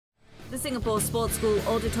The Singapore Sports School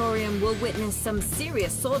Auditorium will witness some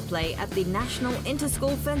serious swordplay at the National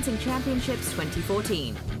Inter-School Fencing Championships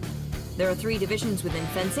 2014. There are 3 divisions within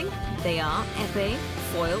fencing. They are épée,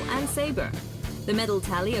 foil and sabre. The medal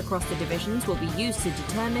tally across the divisions will be used to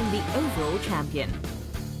determine the overall champion.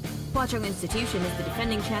 Hwa Chong Institution is the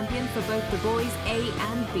defending champion for both the boys' A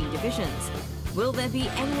and B divisions. Will there be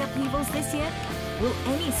any upheavals this year? Will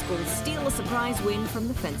any school steal a surprise win from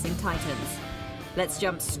the fencing titans? Let's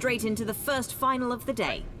jump straight into the first final of the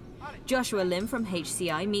day. Joshua Lim from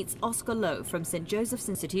HCI meets Oscar Lowe from St. Joseph's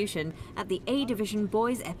Institution at the A Division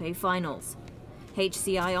Boys Épée Finals.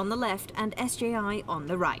 HCI on the left and SJI on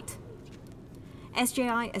the right.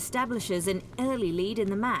 SJI establishes an early lead in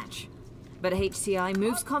the match, but HCI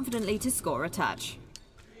moves confidently to score a touch.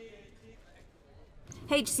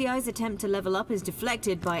 HCI's attempt to level up is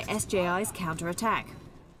deflected by SJI's counter-attack.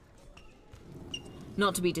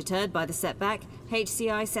 Not to be deterred by the setback,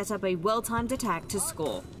 HCI set up a well-timed attack to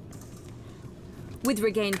score. With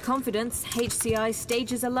regained confidence, HCI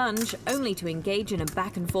stages a lunge, only to engage in a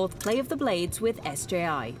back-and-forth play of the blades with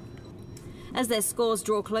SJI. As their scores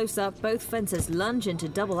draw closer, both fencers lunge into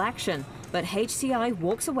double action, but HCI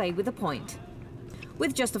walks away with a point.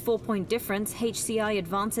 With just a 4-point difference, HCI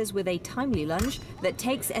advances with a timely lunge that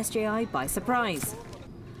takes SJI by surprise.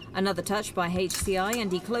 Another touch by HCI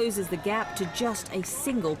and he closes the gap to just a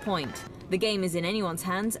single point. The game is in anyone's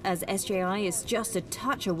hands as SJI is just a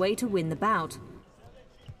touch away to win the bout.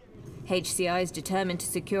 HCI is determined to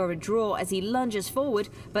secure a draw as he lunges forward,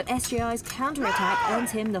 but SJI's counterattack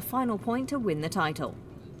earns him the final point to win the title.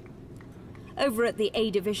 Over at the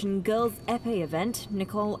A Division Girls Épée event,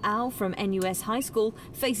 Nicole Au from NUS High School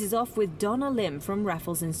faces off with Donna Lim from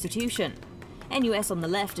Raffles Institution. NUS on the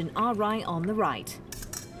left and RI on the right.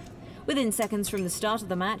 Within seconds from the start of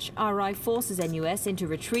the match, RI forces NUS into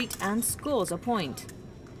retreat and scores a point.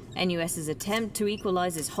 NUS's attempt to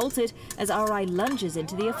equalise is halted as RI lunges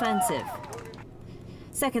into the offensive.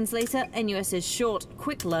 Seconds later, NUS's short,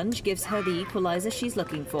 quick lunge gives her the equaliser she's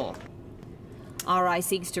looking for. RI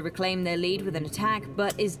seeks to reclaim their lead with an attack,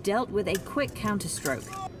 but is dealt with a quick counterstroke.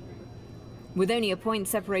 With only a point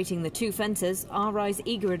separating the two fencers, RI's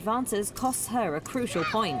eager advances costs her a crucial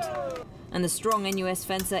point. And the strong NUS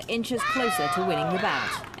fencer inches closer to winning the bout.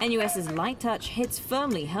 NUS's light touch hits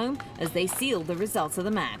firmly home as they seal the results of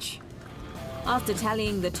the match. After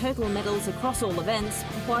tallying the total medals across all events,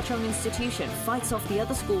 Hwa Chong Institution fights off the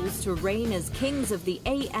other schools to reign as kings of the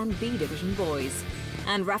A and B Division boys.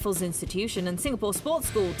 And Raffles Institution and Singapore Sports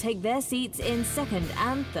School take their seats in 2nd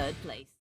and 3rd place.